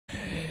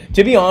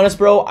To be honest,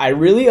 bro, I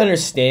really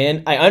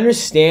understand. I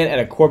understand at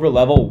a corporate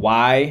level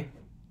why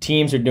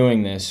teams are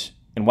doing this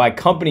and why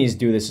companies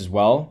do this as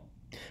well.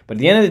 But at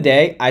the end of the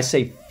day, I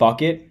say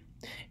fuck it.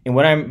 And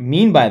what I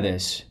mean by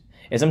this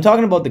is I'm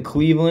talking about the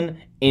Cleveland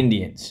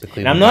Indians.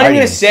 And I'm not even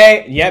going to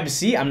say, yeah, but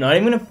see, I'm not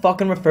even going to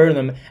fucking refer to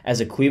them as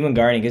a Cleveland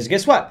Guardian. Because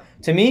guess what?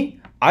 To me,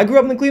 I grew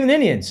up in the Cleveland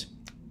Indians.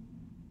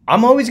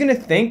 I'm always going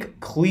to think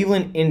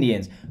Cleveland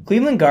Indians.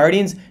 Cleveland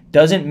Guardians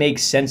doesn't make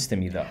sense to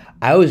me, though.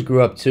 I always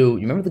grew up, too.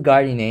 You remember the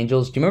Guardian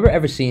Angels? Do you remember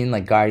ever seeing,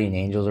 like, Guardian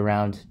Angels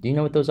around? Do you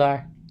know what those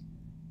are?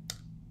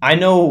 I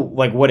know,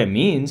 like, what it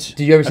means.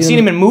 Did you ever see I've seen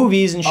them in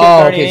movies and shit.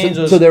 Oh, Guardian okay.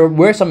 Angels. So there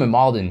were some in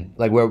Malden,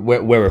 like where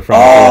we're from.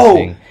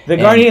 Oh, the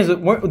Guardians.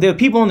 The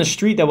people on the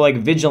street that were like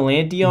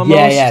vigilante almost.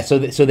 Yeah.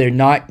 So they're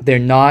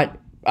not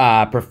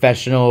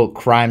professional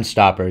crime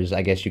stoppers,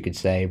 I guess you could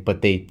say,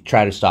 but they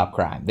try to stop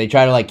crime. They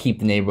try to like keep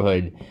the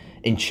neighborhood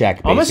in check,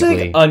 basically. Almost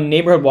like a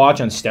Neighborhood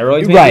Watch on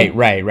steroids. Maybe?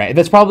 Right.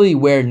 That's probably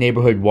where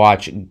Neighborhood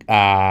Watch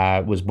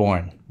was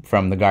born,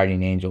 from the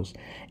Guardian Angels,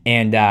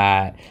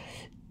 and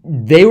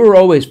they were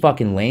always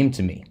fucking lame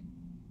to me.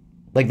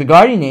 Like, the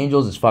Guardian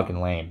Angels is fucking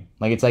lame.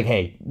 Like, it's like,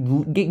 hey,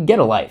 get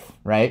a life,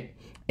 right?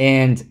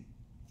 And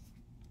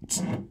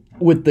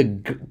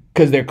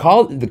because they're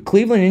called, the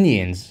Cleveland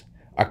Indians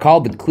are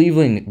called the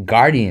Cleveland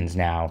Guardians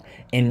now.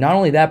 And not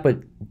only that, but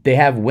they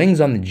have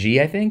wings on the G,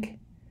 I think.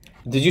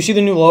 Did you see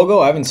the new logo?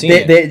 I haven't seen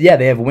it.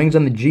 They have wings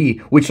on the G,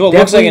 which so it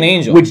looks like an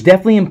angel. Which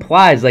definitely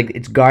implies, like,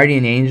 it's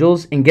Guardian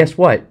Angels. And guess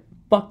what?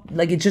 Fuck,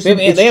 like, it's just...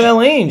 They have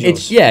LA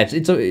Angels.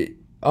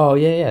 Oh,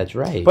 yeah, that's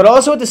right. But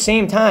also at the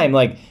same time,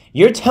 like,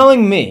 you're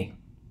telling me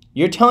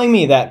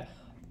that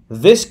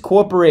this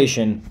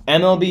corporation,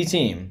 MLB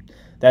team,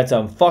 that's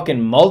a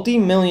fucking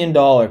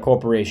multi-million-dollar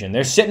corporation,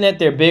 they're sitting at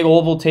their big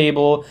oval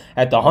table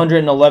at the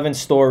 111th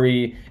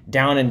story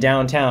down in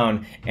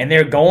downtown, and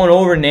they're going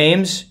over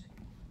names,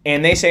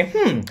 and they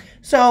say,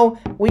 so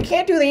we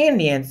can't do the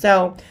Indians,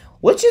 so...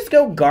 let's just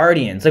go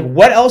Guardians. Like,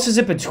 what else is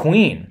it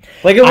between?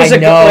 Like, it was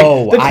like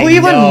the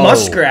Cleveland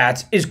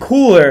Muskrats is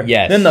cooler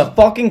than the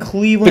fucking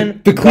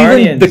Cleveland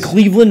Guardians. The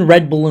Cleveland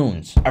Red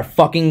Balloons are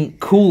fucking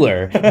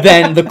cooler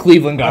than the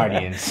Cleveland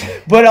Guardians.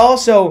 But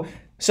also,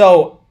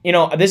 so, you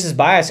know, this is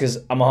biased because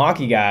I'm a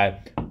hockey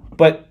guy,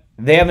 but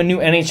they have a new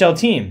NHL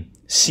team,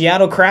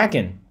 Seattle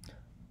Kraken.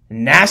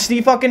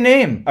 Nasty fucking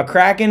name. A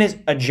Kraken is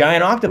a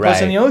giant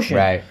octopus in the ocean.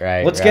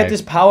 Right. Let's get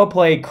this power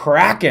play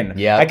Kraken.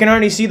 Yeah. I can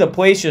already see the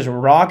place just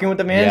rocking with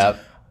the fans. Yep.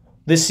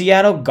 The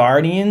Seattle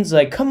Guardians,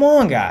 like, come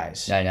on,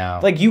 guys. I know.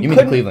 Like, you mean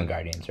the Cleveland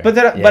Guardians, right?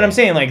 But I'm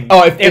saying, like,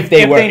 if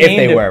they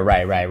were,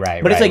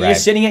 right. But it's like you're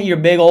sitting at your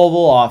big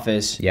oval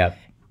office. Yep.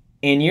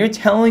 And you're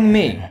telling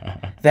me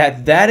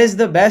that is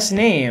the best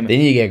name. They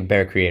need to get a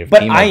better creative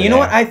team. But you know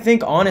what? I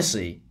think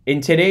honestly, in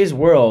today's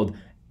world,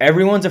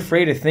 everyone's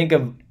afraid to think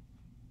of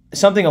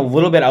something a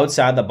little bit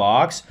outside the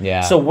box. Yeah.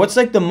 So what's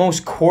like the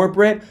most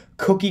corporate,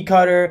 cookie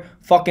cutter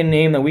fucking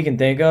name that we can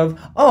think of?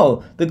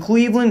 Oh, the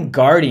Cleveland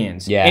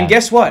Guardians. Yeah. And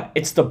guess what?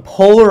 It's the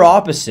polar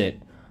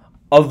opposite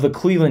of the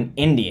Cleveland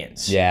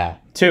Indians. Yeah.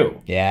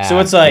 Too. Yeah. So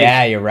it's like...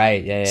 yeah, you're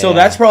right. Yeah. So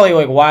that's probably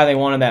like why they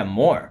wanted that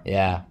more.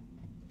 Yeah.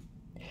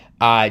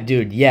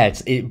 Dude, yeah,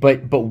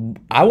 but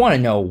I want to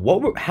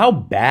know how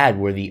bad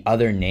were the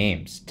other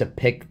names to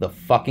pick the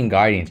fucking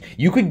Guardians?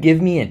 You could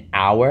give me an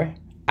hour.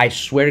 I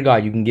swear to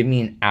God, you can give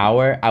me an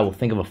hour. I will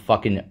think of a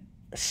fucking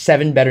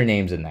 7 better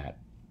names than that.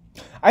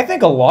 I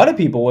think a lot of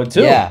people would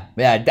too. Yeah.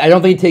 I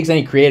don't think it takes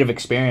any creative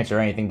experience or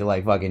anything to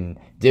like fucking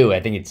do.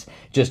 I think it's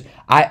just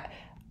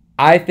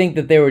I think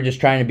that they were just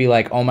trying to be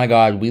like, oh my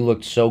God, we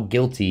looked so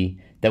guilty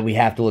that we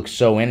have to look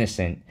so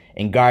innocent.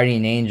 And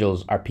Guardian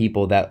Angels are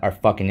people that are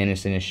fucking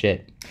innocent as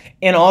shit.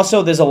 And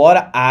also, there's a lot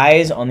of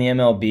eyes on the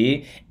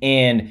MLB.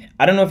 And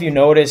I don't know if you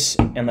notice,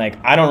 and like,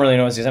 I don't really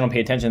notice because I don't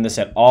pay attention to this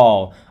at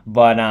all.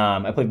 But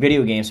I play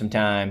video games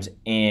sometimes,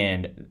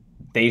 and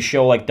they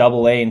show like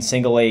AA and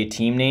single A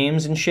team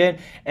names and shit.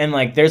 And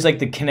like, there's like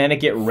the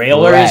Connecticut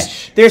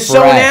Railers. They're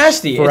so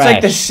nasty. It's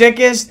like the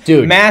sickest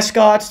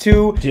mascots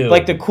too.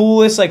 Like the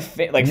coolest like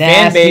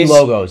fan base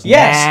logos.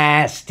 Yes.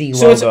 Nasty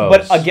logos.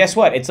 But guess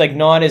what? It's like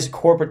not as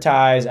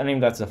corporatized. I don't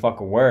even know if that's the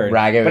fucking word.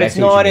 Right, but it's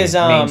not as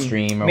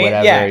mainstream or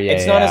whatever. Yeah,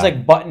 it's not as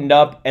like buttoned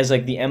up as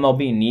like the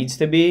MLB needs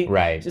to be.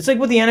 Right. It's like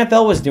what the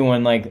NFL was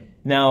doing like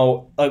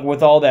now, like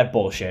with all that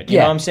bullshit. You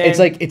know what I'm saying?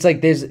 It's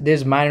like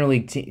there's minor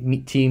league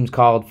teams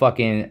called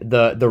fucking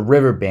the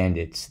River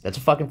Bandits. That's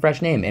a fucking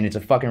fresh name, and it's a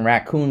fucking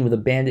raccoon with a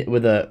bandit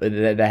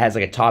that has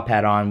like a top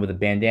hat on with a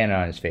bandana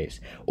on his face,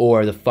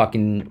 or the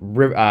fucking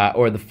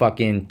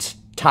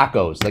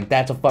tacos. Like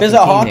that's a fucking. There's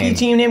a hockey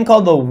team name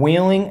called the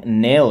Wheeling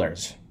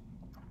Nailers.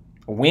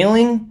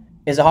 Wheeling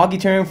is a hockey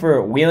term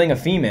for wheeling a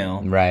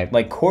female, right?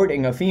 Like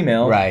courting a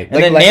female, right?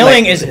 And then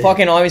nailing is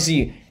fucking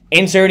obviously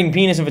inserting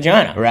penis and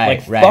vagina.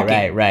 Right.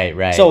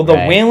 So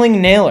the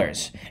Wheeling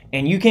Nailers.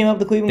 And you came up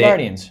with the Cleveland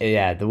Guardians.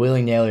 Yeah, the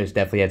Wheeling Nailers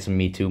definitely had some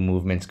Me Too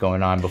movements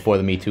going on before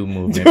the Me Too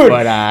movement. Dude,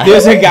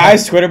 there's a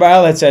guy's Twitter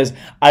bio that says,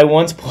 I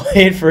once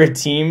played for a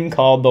team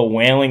called the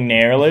Wheeling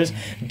Nailers, ...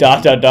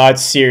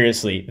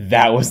 seriously,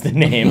 that was the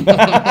name.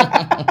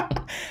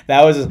 That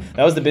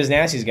That was the Biz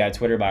Nasty's guy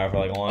Twitter bio for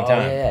like a long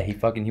time. Yeah. He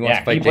wants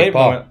to fight he Jake played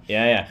Paul.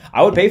 Yeah.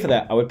 I would pay for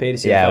that. I would pay to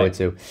see. Yeah, I would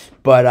too.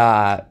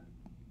 But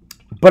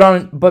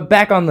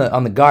back on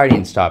the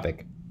Guardians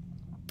topic.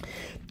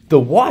 The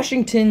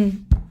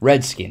Washington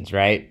Redskins,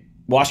 right?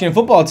 Washington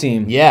football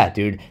team. Yeah,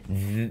 dude.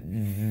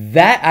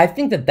 I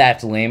think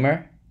that's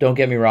lamer. Don't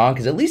get me wrong,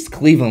 because at least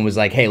Cleveland was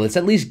like, hey, let's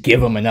at least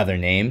give them another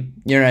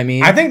name. You know what I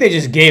mean? I think they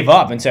just gave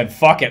up and said,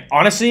 fuck it.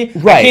 Honestly,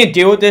 Right. I can't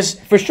deal with this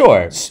For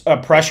sure.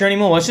 pressure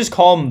anymore. Let's just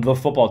call them the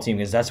football team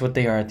because that's what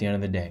they are at the end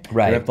of the day.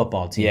 Right. They're a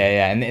football team.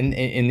 Yeah. And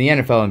in the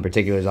NFL in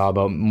particular is all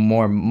about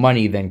more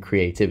money than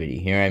creativity.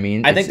 You know what I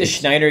mean? I think the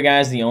Schneider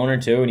guy's the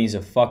owner too, and he's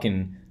a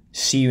fucking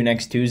see you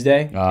next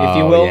Tuesday, if you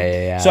Oh, will.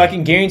 yeah. So I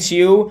can guarantee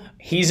you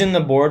he's in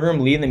the boardroom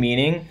leading the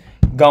meeting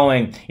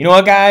going, you know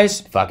what, guys?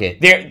 Fuck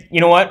it.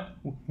 You know what?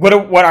 What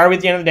are we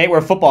at the end of the day? We're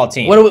a football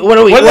team. What do we What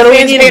do the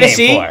fans need pay a to name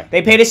see? for?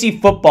 They pay to see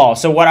football.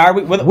 So what are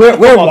we? We're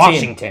We're Washington.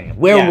 Washington.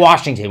 We're Yeah.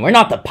 Washington. We're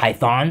not the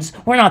pythons.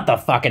 We're not the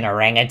fucking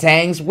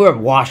orangutans. We're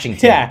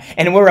Washington. Yeah,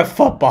 and we're a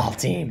football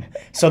team.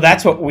 So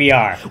that's what we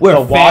are. We're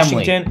the a family.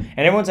 Washington,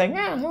 and everyone's like,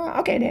 yeah,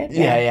 okay, Dan.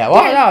 Yeah.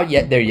 Well, no,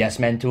 yeah, they're yes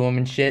men to him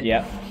and shit.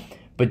 Yeah.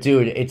 But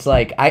dude, it's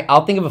like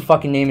I'll think of a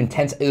fucking name in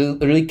 10.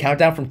 Literally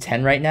countdown from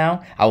 10 right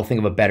now. I will think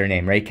of a better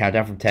name. Right?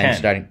 Countdown from 10. 10.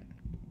 Starting.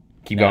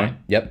 Keep 9. going.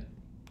 Yep.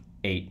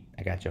 8,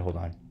 I got you. Hold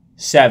on.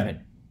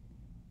 7,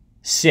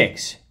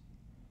 6,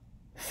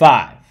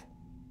 5,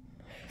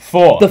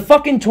 4. The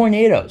fucking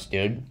Tornadoes,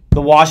 dude.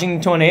 The Washington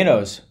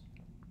Tornadoes.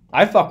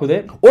 I fuck with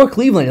it. Or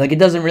Cleveland. Like it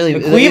doesn't really. The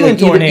Cleveland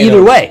Tornadoes.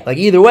 Either way. Like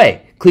either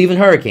way. Cleveland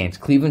Hurricanes.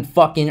 Cleveland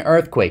fucking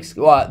Earthquakes.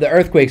 Well, the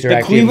Earthquakes are The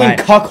actually Cleveland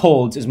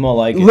Cuckolds is more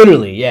like it.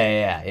 literally.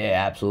 Yeah.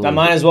 Absolutely. That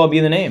might as well be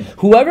the name.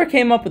 Whoever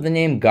came up with the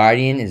name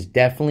Guardian is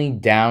definitely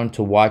down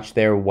to watch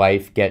their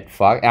wife get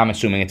fucked. I'm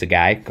assuming it's a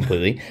guy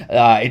completely.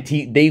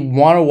 They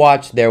want to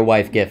watch their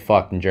wife get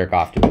fucked and jerk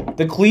off to it.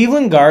 The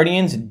Cleveland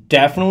Guardians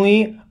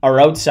definitely are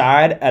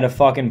outside at a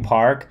fucking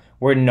park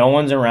where no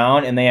one's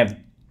around and they have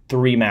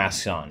 3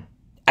 masks on.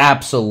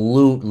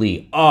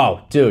 Absolutely.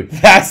 Oh, dude.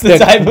 That's the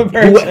type of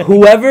person.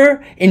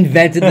 Whoever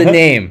invented the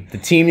name, the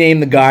team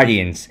name, the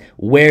Guardians,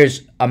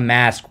 wears a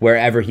mask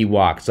wherever he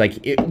walks. Like,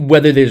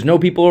 whether there's no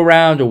people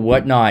around or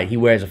whatnot, he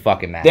wears a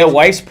fucking mask. Their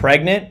wife's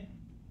pregnant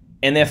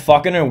and they're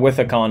fucking her with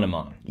a condom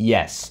on.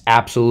 Yes,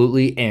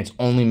 absolutely. And it's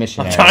only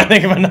missionary. I'm trying to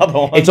think of another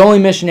one. It's only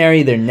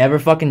missionary. They're never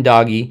fucking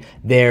doggy.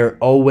 They're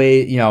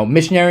always,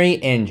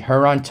 missionary and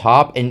her on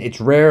top. And it's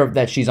rare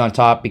that she's on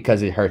top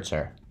because it hurts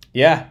her.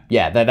 Yeah.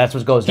 Yeah, that's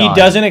what goes on. He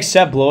doesn't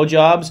accept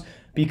blowjobs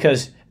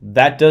because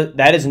that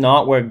is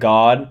not where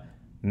God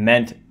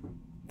meant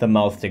the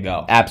mouth to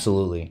go.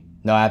 Absolutely.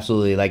 No,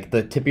 absolutely. Like,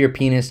 the tip of your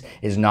penis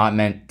is not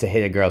meant to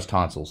hit a girl's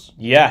tonsils.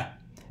 Yeah.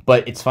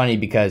 But it's funny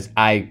because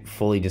I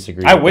fully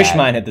disagree I with wish that.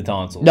 mine hit the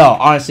tonsils. No,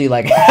 honestly,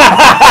 like...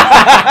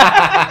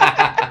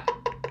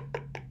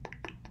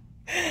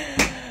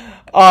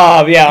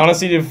 Oh, yeah,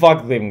 honestly, dude, fuck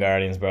the Cleveland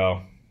Guardians,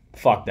 bro.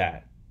 Fuck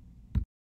that.